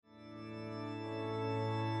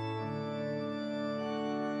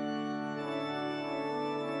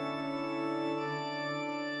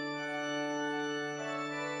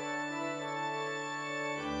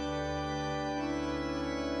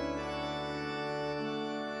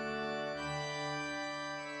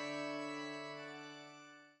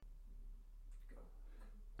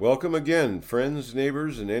Welcome again, friends,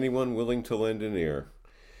 neighbors, and anyone willing to lend an ear.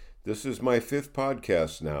 This is my fifth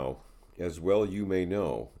podcast now, as well you may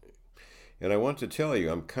know. And I want to tell you,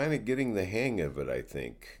 I'm kind of getting the hang of it, I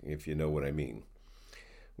think, if you know what I mean.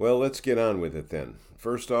 Well, let's get on with it then.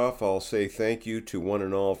 First off, I'll say thank you to one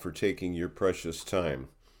and all for taking your precious time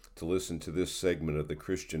to listen to this segment of the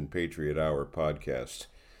Christian Patriot Hour podcast.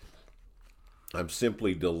 I'm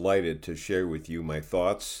simply delighted to share with you my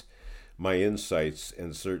thoughts, my insights,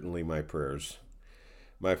 and certainly my prayers.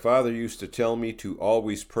 My father used to tell me to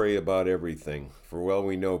always pray about everything, for well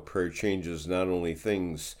we know prayer changes not only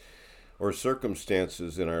things or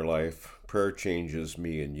circumstances in our life, prayer changes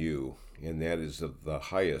me and you, and that is of the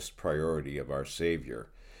highest priority of our Savior,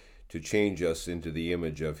 to change us into the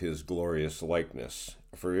image of His glorious likeness.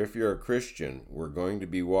 For if you're a Christian, we're going to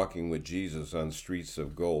be walking with Jesus on streets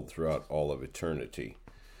of gold throughout all of eternity.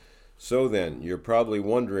 So then, you're probably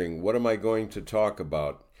wondering, what am I going to talk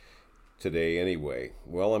about today anyway?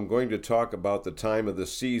 Well, I'm going to talk about the time of the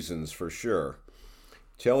seasons for sure,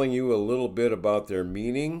 telling you a little bit about their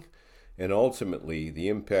meaning and ultimately the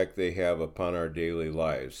impact they have upon our daily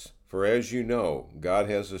lives. For as you know, God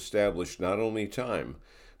has established not only time,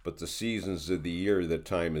 but the seasons of the year that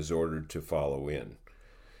time is ordered to follow in.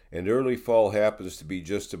 And early fall happens to be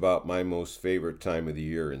just about my most favorite time of the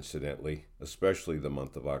year, incidentally, especially the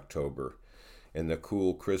month of October, and the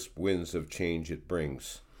cool, crisp winds of change it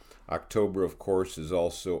brings. October, of course, is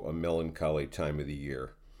also a melancholy time of the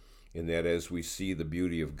year, in that as we see the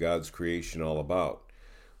beauty of God's creation all about,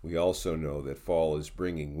 we also know that fall is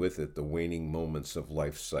bringing with it the waning moments of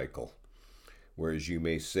life's cycle, whereas you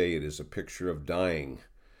may say it is a picture of dying,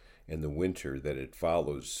 and the winter that it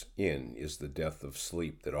follows in is the death of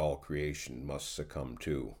sleep that all creation must succumb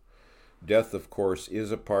to. Death, of course, is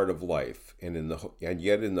a part of life, and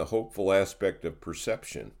yet in the hopeful aspect of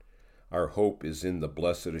perception, our hope is in the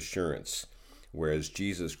blessed assurance, whereas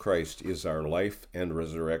Jesus Christ is our life and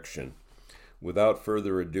resurrection. Without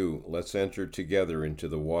further ado, let's enter together into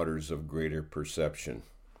the waters of greater perception.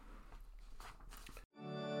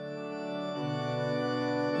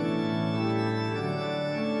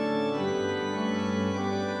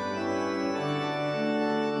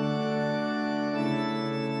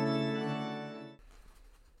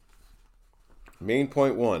 Main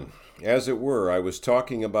point one. As it were, I was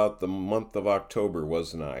talking about the month of October,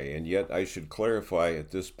 wasn't I? And yet I should clarify at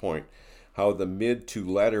this point how the mid to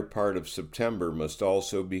latter part of September must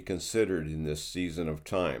also be considered in this season of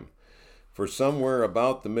time. For somewhere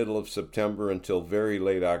about the middle of September until very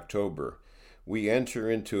late October, we enter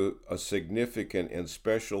into a significant and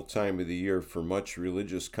special time of the year for much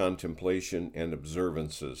religious contemplation and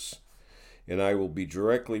observances. And I will be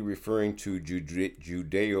directly referring to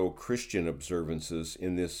Judeo-Christian observances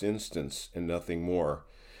in this instance and nothing more,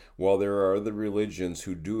 while there are other religions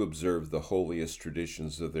who do observe the holiest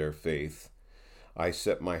traditions of their faith. I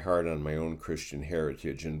set my heart on my own Christian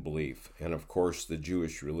heritage and belief, and of course the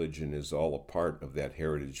Jewish religion is all a part of that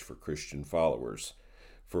heritage for Christian followers.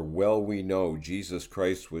 For well we know Jesus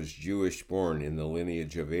Christ was Jewish born in the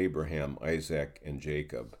lineage of Abraham, Isaac, and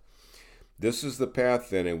Jacob. This is the path,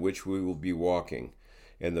 then, in which we will be walking,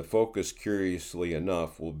 and the focus, curiously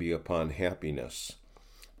enough, will be upon happiness.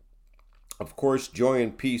 Of course, joy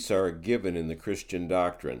and peace are a given in the Christian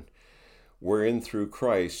doctrine, wherein through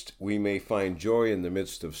Christ we may find joy in the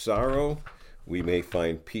midst of sorrow, we may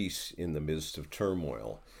find peace in the midst of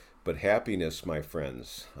turmoil. But happiness, my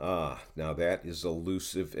friends, now that is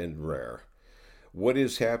elusive and rare. What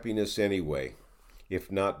is happiness anyway? If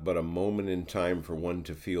not but a moment in time for one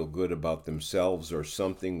to feel good about themselves or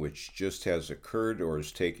something which just has occurred or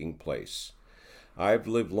is taking place. I've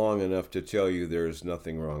lived long enough to tell you there is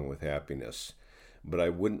nothing wrong with happiness, but I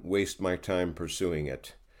wouldn't waste my time pursuing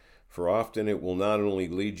it, for often it will not only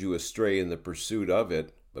lead you astray in the pursuit of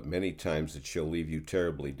it, but many times it shall leave you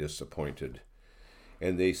terribly disappointed.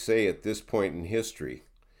 And they say at this point in history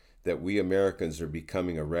that we Americans are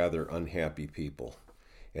becoming a rather unhappy people,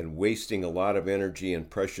 and wasting a lot of energy and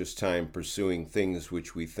precious time pursuing things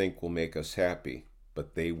which we think will make us happy,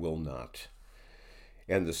 but they will not.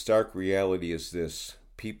 And the stark reality is this: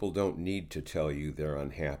 people don't need to tell you they're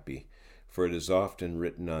unhappy, for it is often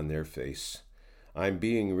written on their face. I'm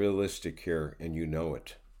being realistic here, and you know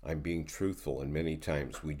it. I'm being truthful, and many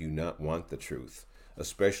times we do not want the truth,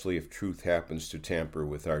 especially if truth happens to tamper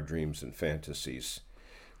with our dreams and fantasies.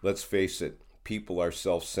 Let's face it, people are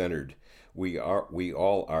self-centered. We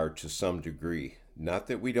all are to some degree. Not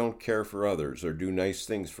that we don't care for others or do nice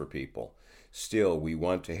things for people. Still, we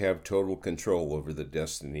want to have total control over the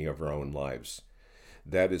destiny of our own lives.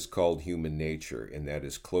 That is called human nature, and that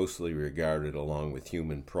is closely regarded along with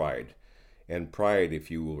human pride. And pride,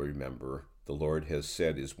 if you will remember, the Lord has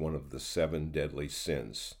said is one of the 7 deadly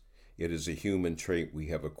sins. It is a human trait we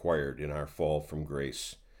have acquired in our fall from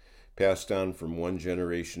grace, passed on from one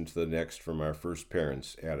generation to the next from our first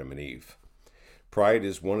parents, Adam and Eve. Pride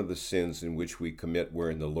is one of the sins in which we commit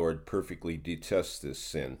wherein the Lord perfectly detests this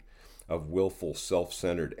sin of willful,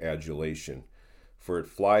 self-centered adulation, for it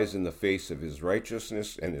flies in the face of his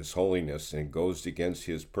righteousness and his holiness and goes against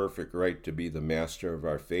his perfect right to be the master of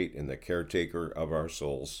our fate and the caretaker of our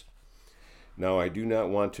souls. Now, I do not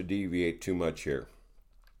want to deviate too much here,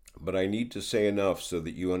 but I need to say enough so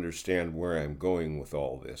that you understand where I'm going with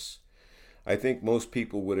all this. I think most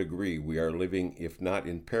people would agree we are living, if not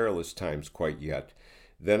in perilous times quite yet,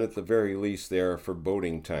 then at the very least they are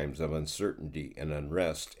foreboding times of uncertainty and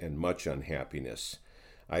unrest and much unhappiness.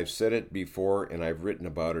 I've said it before and I've written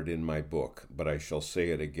about it in my book, but I shall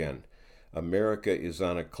say it again. America is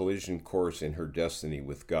on a collision course in her destiny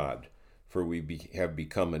with God, for we have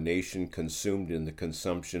become a nation consumed in the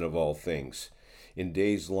consumption of all things. In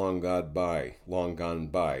days long gone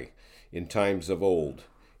by, in times of old,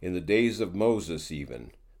 in the days of Moses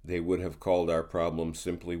even, they would have called our problem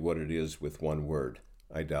simply what it is with one word: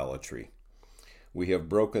 idolatry. We have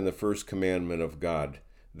broken the first commandment of God,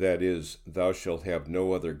 that is, thou shalt have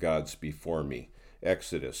no other gods before me.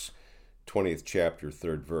 Exodus 20th chapter,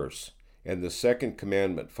 3rd verse. And the second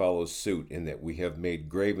commandment follows suit in that we have made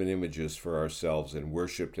graven images for ourselves and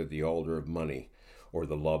worshipped at the altar of money, or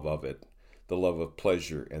the love of it, the love of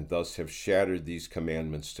pleasure, and thus have shattered these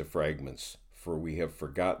commandments to fragments. For we have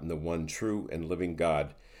forgotten the one true and living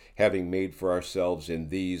God, having made for ourselves in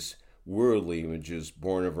these worldly images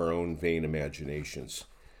born of our own vain imaginations.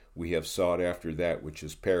 We have sought after that which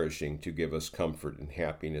is perishing to give us comfort and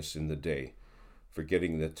happiness in the day,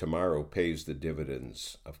 forgetting that tomorrow pays the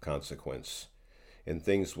dividends of consequence. And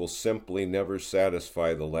things will simply never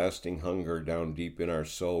satisfy the lasting hunger down deep in our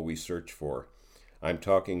soul we search for. I'm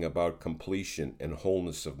talking about completion and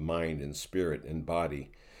wholeness of mind and spirit and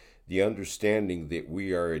body, the understanding that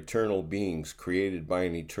we are eternal beings created by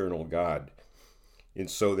an eternal God, and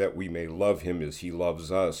so that we may love him as he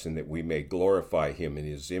loves us, and that we may glorify him in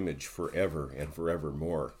his image forever and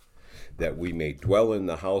forevermore, that we may dwell in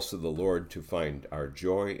the house of the Lord to find our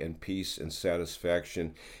joy and peace and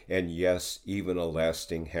satisfaction, and yes, even a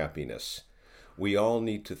lasting happiness. We all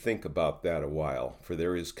need to think about that a while, for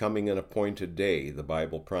there is coming an appointed day, the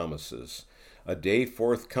Bible promises, a day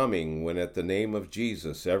forthcoming when at the name of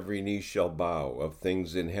Jesus every knee shall bow, of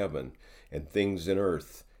things in heaven and things in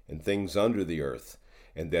earth and things under the earth,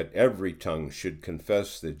 and that every tongue should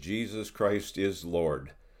confess that Jesus Christ is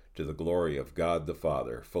Lord, to the glory of God the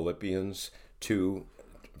Father. Philippians 2,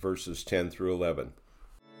 verses 10 through 11.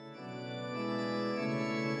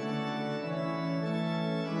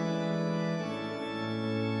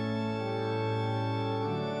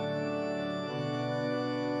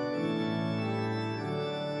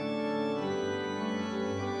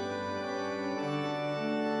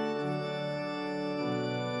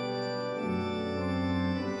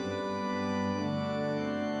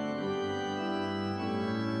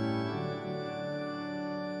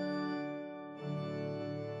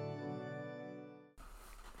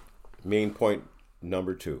 Main point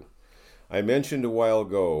number 2. I mentioned a while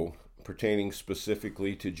ago pertaining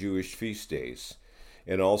specifically to Jewish feast days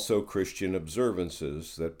and also Christian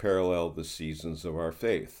observances that parallel the seasons of our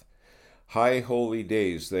faith. High holy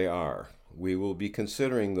days they are. We will be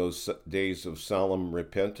considering those days of solemn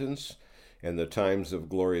repentance and the times of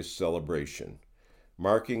glorious celebration,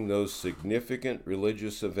 marking those significant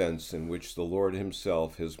religious events in which the Lord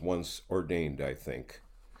himself has once ordained, I think.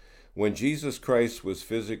 When Jesus Christ was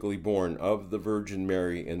physically born of the Virgin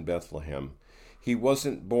Mary in Bethlehem, he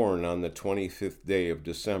wasn't born on the 25th day of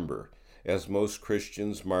December, as most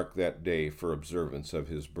Christians mark that day for observance of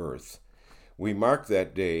his birth. We mark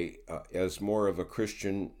that day as more of a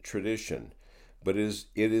Christian tradition, but it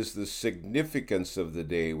is the significance of the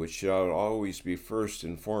day which should always be first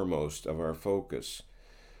and foremost of our focus.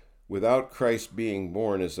 Without Christ being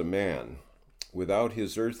born as a man, without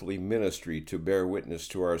his earthly ministry to bear witness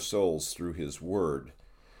to our souls through his word,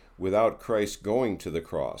 without Christ going to the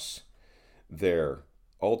cross, there,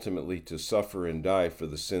 ultimately to suffer and die for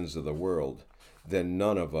the sins of the world, then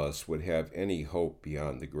none of us would have any hope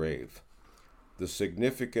beyond the grave. The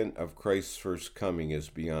significance of Christ's first coming is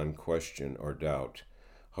beyond question or doubt.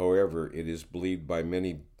 However, it is believed by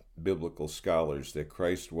many biblical scholars that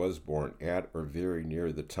Christ was born at or very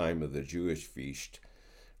near the time of the Jewish feast,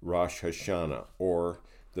 Rosh Hashanah, or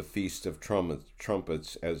the Feast of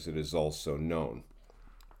Trumpets, as it is also known.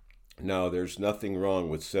 Now, there's nothing wrong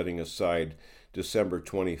with setting aside December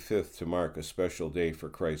 25th to mark a special day for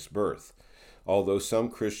Christ's birth, although some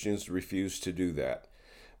Christians refuse to do that.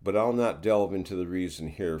 But I'll not delve into the reason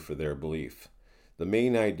here for their belief. The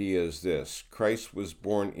main idea is this: Christ was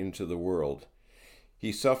born into the world.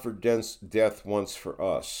 He suffered death once for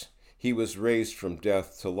us. He was raised from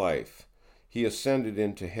death to life. He ascended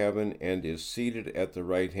into heaven and is seated at the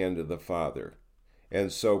right hand of the Father.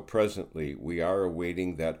 And so presently we are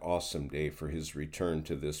awaiting that awesome day for his return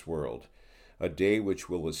to this world, a day which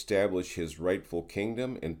will establish his rightful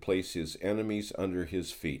kingdom and place his enemies under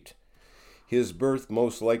his feet. His birth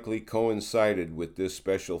most likely coincided with this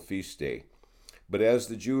special feast day, but as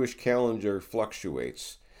the Jewish calendar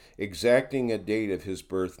fluctuates, exacting a date of his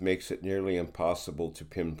birth makes it nearly impossible to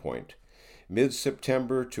pinpoint.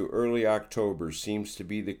 Mid-September to early October seems to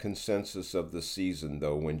be the consensus of the season,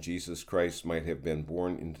 though, when Jesus Christ might have been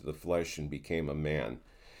born into the flesh and became a man.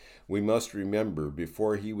 We must remember,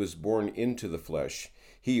 before he was born into the flesh,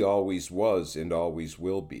 he always was and always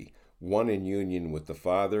will be, one in union with the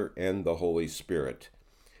Father and the Holy Spirit.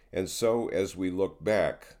 And so, as we look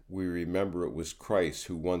back, we remember it was Christ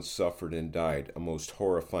who once suffered and died a most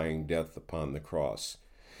horrifying death upon the cross.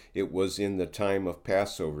 It was in the time of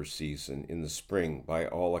Passover season, in the spring, by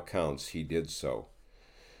all accounts, he did so.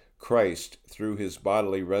 Christ, through his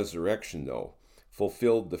bodily resurrection, though,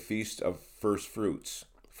 fulfilled the feast of first fruits,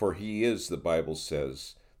 for he is, the Bible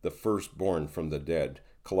says, the firstborn from the dead,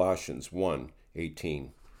 Colossians 1:18.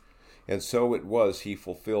 And so it was he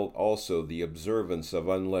fulfilled also the observance of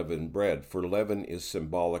unleavened bread, for leaven is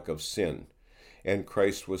symbolic of sin, and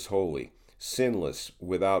Christ was holy, sinless,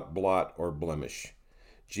 without blot or blemish.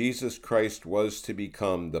 Jesus Christ was to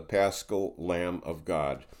become the Paschal Lamb of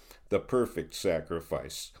God, the perfect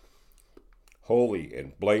sacrifice, holy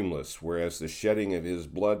and blameless, whereas the shedding of his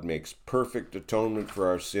blood makes perfect atonement for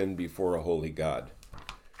our sin before a holy God.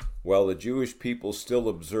 While the Jewish people still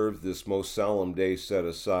observed this most solemn day set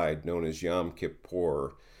aside, known as Yom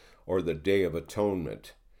Kippur, or the Day of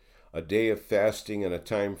Atonement, a day of fasting and a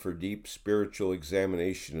time for deep spiritual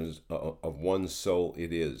examination of one's soul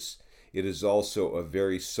it is. It is also a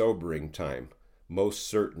very sobering time, most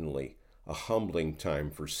certainly a humbling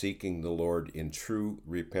time for seeking the Lord in true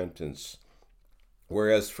repentance.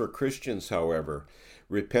 Whereas for Christians, however,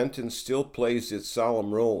 repentance still plays its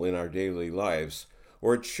solemn role in our daily lives,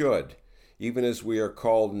 or it should, even as we are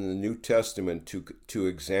called in the New Testament to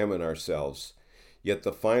examine ourselves. Yet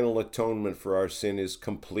the final atonement for our sin is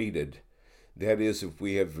completed. That is, if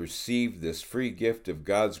we have received this free gift of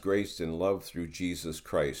God's grace and love through Jesus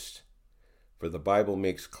Christ. For the Bible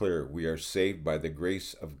makes clear we are saved by the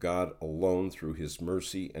grace of God alone through his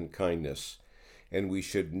mercy and kindness, and we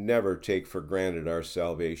should never take for granted our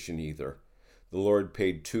salvation either. The Lord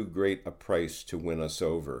paid too great a price to win us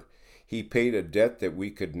over. He paid a debt that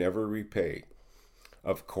we could never repay,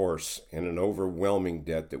 of course, and an overwhelming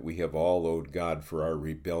debt that we have all owed God for our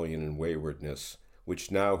rebellion and waywardness,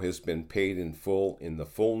 which now has been paid in full in the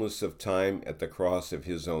fullness of time at the cross of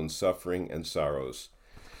his own suffering and sorrows.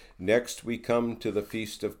 Next, we come to the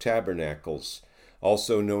Feast of Tabernacles,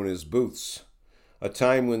 also known as Booths, a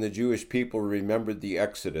time when the Jewish people remembered the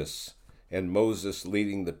Exodus and Moses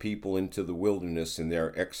leading the people into the wilderness in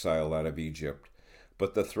their exile out of Egypt.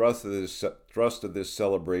 But the thrust of this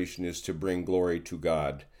celebration is to bring glory to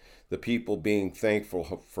God, the people being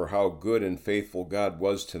thankful for how good and faithful God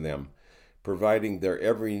was to them, providing their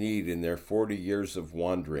every need in their 40 years of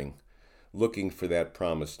wandering, looking for that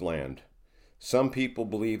promised land. Some people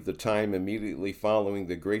believe the time immediately following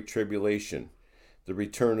the Great Tribulation, the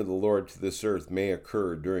return of the Lord to this earth, may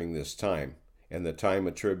occur during this time, and the time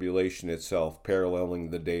of tribulation itself paralleling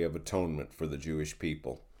the Day of Atonement for the Jewish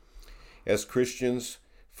people. As Christians,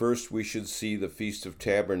 first we should see the Feast of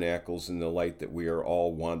Tabernacles in the light that we are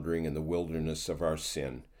all wandering in the wilderness of our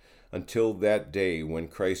sin, until that day when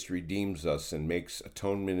Christ redeems us and makes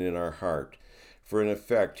atonement in our heart. For in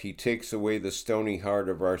effect, he takes away the stony heart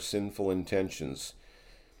of our sinful intentions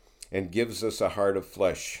and gives us a heart of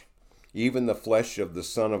flesh, even the flesh of the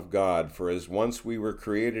Son of God. For as once we were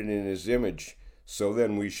created in his image, so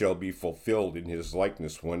then we shall be fulfilled in his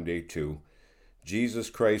likeness one day too. Jesus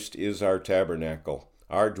Christ is our tabernacle,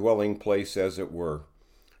 our dwelling place as it were.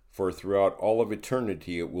 For throughout all of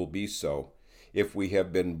eternity it will be so, if we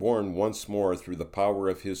have been born once more through the power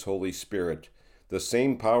of his Holy Spirit, the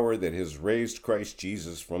same power that has raised Christ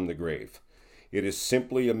Jesus from the grave. It is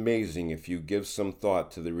simply amazing if you give some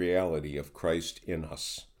thought to the reality of Christ in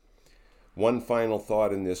us. One final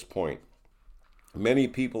thought in this point. Many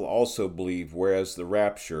people also believe, whereas the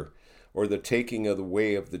rapture, or the taking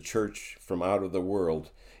away of the church from out of the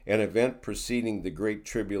world, an event preceding the Great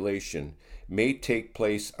Tribulation, may take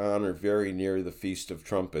place on or very near the Feast of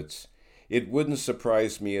Trumpets, It wouldn't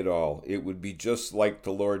surprise me at all. It would be just like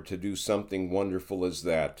the Lord to do something wonderful as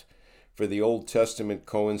that. For the Old Testament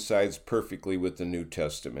coincides perfectly with the New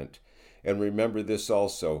Testament. And remember this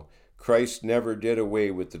also, Christ never did away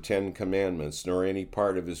with the Ten Commandments, nor any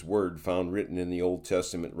part of his word found written in the Old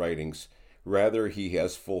Testament writings. Rather, he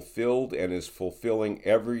has fulfilled and is fulfilling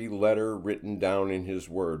every letter written down in his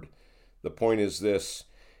word. The point is this,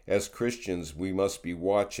 as Christians, we must be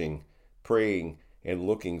watching, praying, and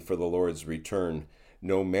looking for the Lord's return,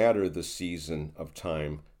 no matter the season of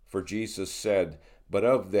time. For Jesus said, "But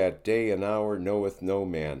of that day and hour knoweth no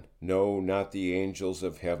man, no, not the angels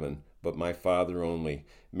of heaven, but my Father only."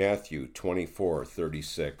 Matthew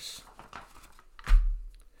 24:36.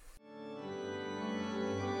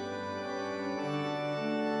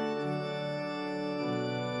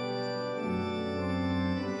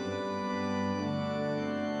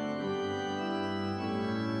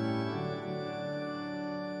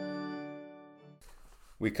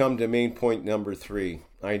 We come to main point number 3.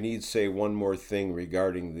 I need say one more thing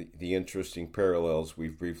regarding the interesting parallels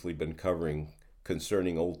we've briefly been covering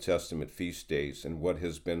concerning Old Testament feast days and what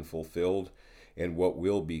has been fulfilled and what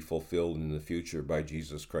will be fulfilled in the future by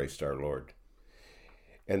Jesus Christ our Lord.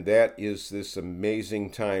 And that is this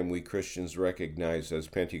amazing time we Christians recognize as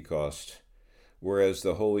Pentecost, whereas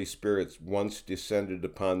the Holy Spirit once descended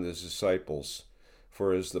upon the disciples.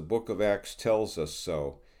 For as the book of Acts tells us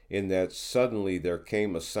so, in that suddenly there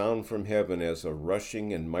came a sound from heaven as a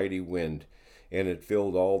rushing and mighty wind, and it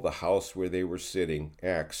filled all the house where they were sitting.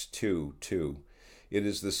 Acts 2:2. It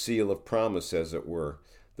is the seal of promise, as it were,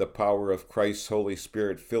 the power of Christ's Holy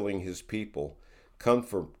Spirit filling his people,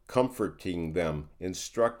 comforting them,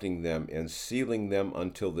 instructing them, and sealing them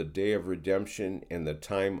until the day of redemption and the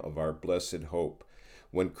time of our blessed hope,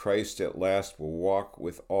 when Christ at last will walk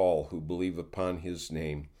with all who believe upon his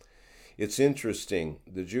name. It's interesting,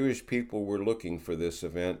 the Jewish people were looking for this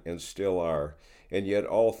event and still are, and yet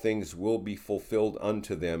all things will be fulfilled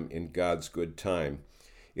unto them in God's good time.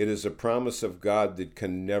 It is a promise of God that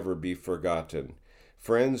can never be forgotten.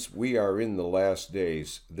 Friends, we are in the last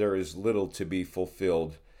days. There is little to be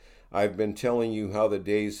fulfilled. I've been telling you how the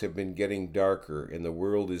days have been getting darker and the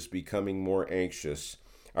world is becoming more anxious.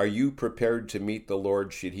 Are you prepared to meet the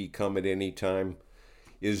Lord should he come at any time?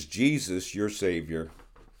 Is Jesus your Savior?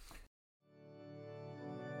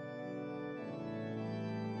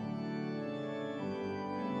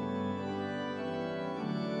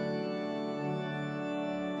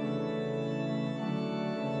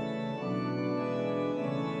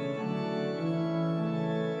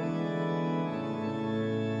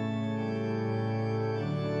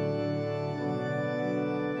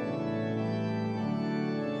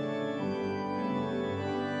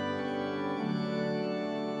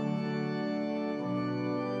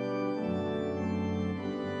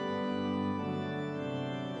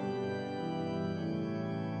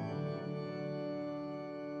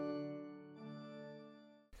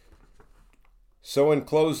 So in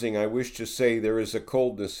closing, I wish to say there is a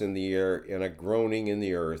coldness in the air and a groaning in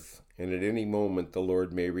the earth, and at any moment the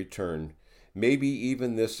Lord may return, maybe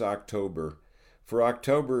even this October. For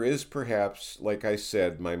October is perhaps, like I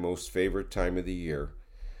said, my most favorite time of the year.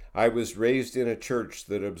 I was raised in a church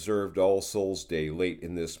that observed All Souls' Day late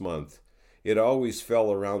in this month. It always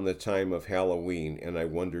fell around the time of Halloween, and I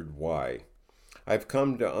wondered why. I've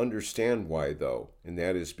come to understand why, though, and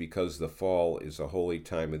that is because the fall is a holy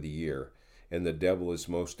time of the year, and the devil is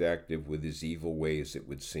most active with his evil ways, it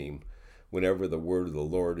would seem, whenever the word of the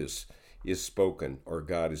Lord is spoken or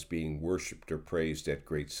God is being worshipped or praised at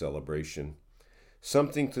great celebration.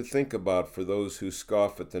 Something to think about for those who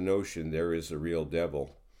scoff at the notion there is a real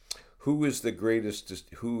devil. Who is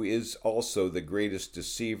also the greatest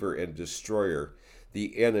deceiver and destroyer,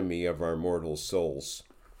 the enemy of our mortal souls?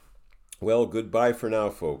 Well, goodbye for now,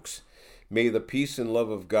 folks. May the peace and love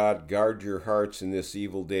of God guard your hearts in this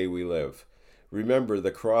evil day we live. Remember,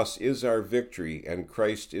 the cross is our victory, and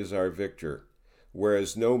Christ is our victor,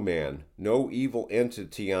 whereas no man, no evil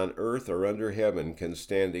entity on earth or under heaven can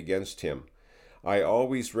stand against him. I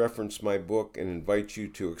always reference my book and invite you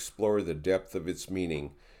to explore the depth of its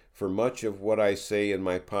meaning, for much of what I say in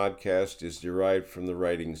my podcast is derived from the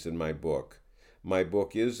writings in my book. My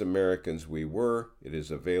book is Americans We Were. It is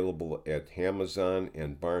available at Amazon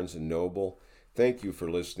and Barnes & Noble. Thank you for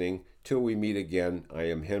listening. Till we meet again, I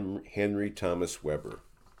am Henry Thomas Weber.